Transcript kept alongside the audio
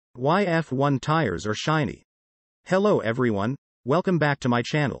Why F1 tires are shiny. Hello everyone, welcome back to my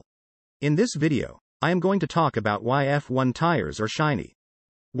channel. In this video, I am going to talk about why F1 tires are shiny.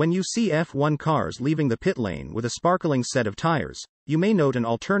 When you see F1 cars leaving the pit lane with a sparkling set of tires, you may note an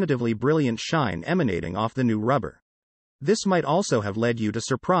alternatively brilliant shine emanating off the new rubber. This might also have led you to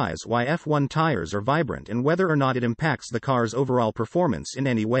surprise why F1 tires are vibrant and whether or not it impacts the car's overall performance in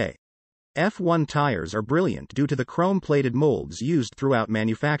any way. F1 tires are brilliant due to the chrome-plated molds used throughout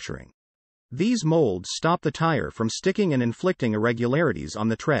manufacturing. These molds stop the tire from sticking and inflicting irregularities on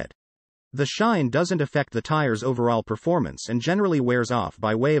the tread. The shine doesn't affect the tire's overall performance and generally wears off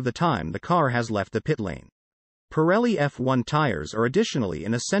by way of the time the car has left the pit lane. Pirelli F1 tires are additionally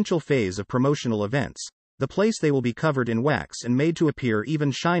an essential phase of promotional events, the place they will be covered in wax and made to appear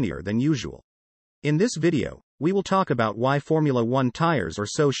even shinier than usual. In this video, we will talk about why Formula 1 tires are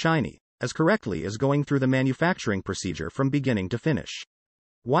so shiny, as correctly as going through the manufacturing procedure from beginning to finish.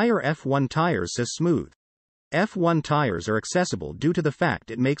 Why are F1 tires so smooth? F1 tires are accessible due to the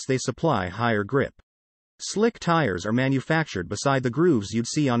fact it makes they supply higher grip. Slick tires are manufactured beside the grooves you'd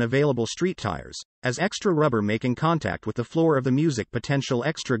see on available street tires, as extra rubber making contact with the floor of the music potential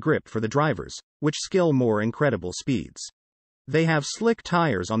extra grip for the drivers, which skill more incredible speeds. They have slick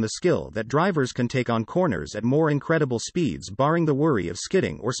tires on the skill that drivers can take on corners at more incredible speeds barring the worry of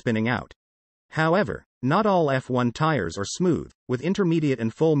skidding or spinning out. However, not all F1 tires are smooth, with intermediate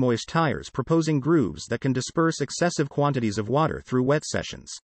and full moist tires proposing grooves that can disperse excessive quantities of water through wet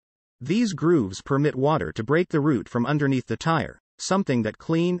sessions. These grooves permit water to break the root from underneath the tire, something that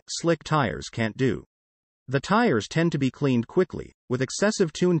clean, slick tires can't do. The tires tend to be cleaned quickly, with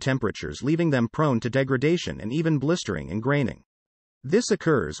excessive tune temperatures leaving them prone to degradation and even blistering and graining. This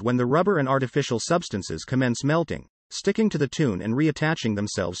occurs when the rubber and artificial substances commence melting, sticking to the tune and reattaching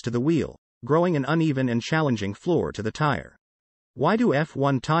themselves to the wheel, growing an uneven and challenging floor to the tire. Why do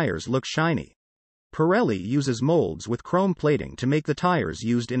F1 tires look shiny? Pirelli uses molds with chrome plating to make the tires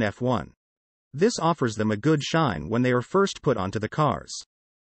used in F1. This offers them a good shine when they are first put onto the cars.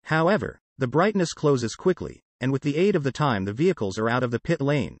 However, the brightness closes quickly, and with the aid of the time the vehicles are out of the pit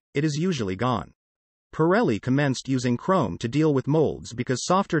lane, it is usually gone. Pirelli commenced using chrome to deal with molds because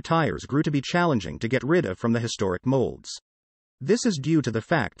softer tires grew to be challenging to get rid of from the historic molds. This is due to the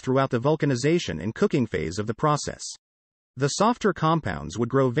fact throughout the vulcanization and cooking phase of the process, the softer compounds would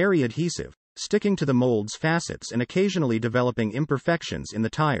grow very adhesive, sticking to the mold's facets and occasionally developing imperfections in the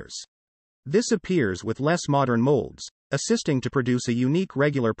tires. This appears with less modern molds, assisting to produce a unique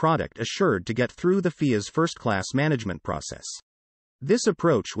regular product assured to get through the FIA's first-class management process. This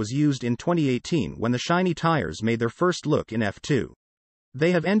approach was used in 2018 when the shiny tires made their first look in F2.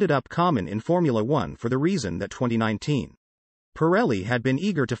 They have ended up common in Formula 1 for the reason that 2019. Pirelli had been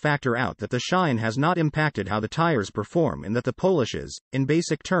eager to factor out that the shine has not impacted how the tires perform and that the polish is, in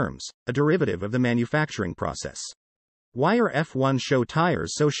basic terms, a derivative of the manufacturing process. Why are F1 show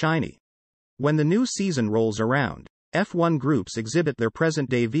tires so shiny? When the new season rolls around, F1 groups exhibit their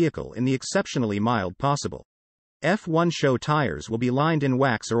present-day vehicle in the exceptionally mild possible. F1 show tires will be lined in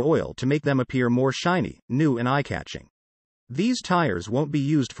wax or oil to make them appear more shiny, new and eye-catching. These tires won't be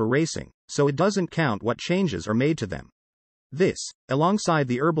used for racing, so it doesn't count what changes are made to them. This, alongside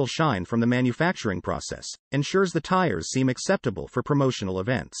the herbal shine from the manufacturing process, ensures the tires seem acceptable for promotional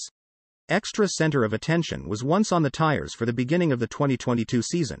events. Extra center of attention was once on the tires for the beginning of the 2022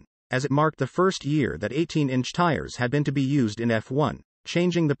 season, as it marked the first year that 18-inch tires had been to be used in F1,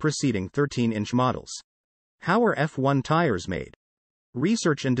 changing the preceding 13-inch models. How are F1 tires made?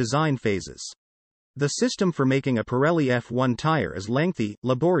 Research and design phases. The system for making a Pirelli F1 tire is lengthy,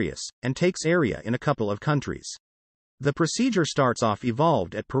 laborious, and takes area in a couple of countries. The procedure starts off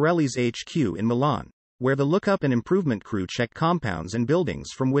evolved at Pirelli's HQ in Milan, where the lookup and improvement crew check compounds and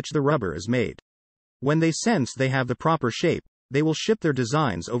buildings from which the rubber is made. When they sense they have the proper shape, they will ship their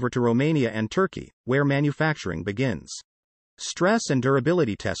designs over to Romania and Turkey, where manufacturing begins. Stress and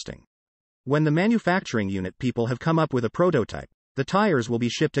durability testing. When the manufacturing unit people have come up with a prototype, the tires will be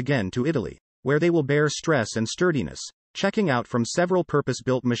shipped again to Italy, where they will bear stress and sturdiness, checking out from several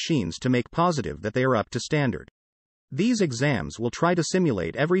purpose-built machines to make positive that they are up to standard. These exams will try to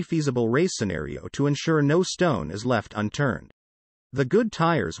simulate every feasible race scenario to ensure no stone is left unturned. The good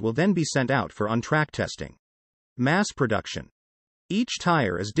tires will then be sent out for on-track testing. Mass production. Each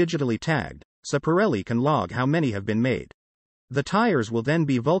tire is digitally tagged, so Pirelli can log how many have been made. The tires will then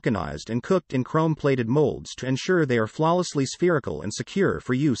be vulcanized and cooked in chrome-plated molds to ensure they are flawlessly spherical and secure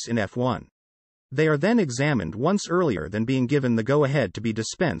for use in F1. They are then examined once earlier than being given the go-ahead to be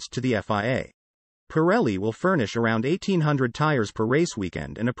dispensed to the FIA. Pirelli will furnish around 1,800 tires per race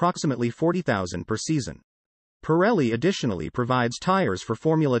weekend and approximately 40,000 per season. Pirelli additionally provides tires for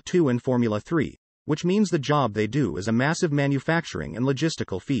Formula 2 and Formula 3, which means the job they do is a massive manufacturing and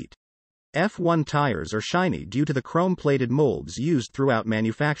logistical feat. F1 tires are shiny due to the chrome-plated molds used throughout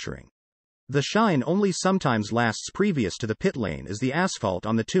manufacturing. The shine only sometimes lasts previous to the pit lane as the asphalt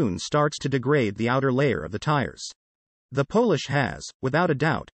on the tune starts to degrade the outer layer of the tires. The polish has, without a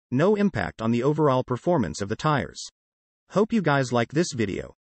doubt, no impact on the overall performance of the tires. Hope you guys like this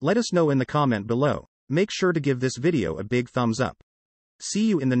video. Let us know in the comment below. Make sure to give this video a big thumbs up. See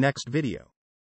you in the next video.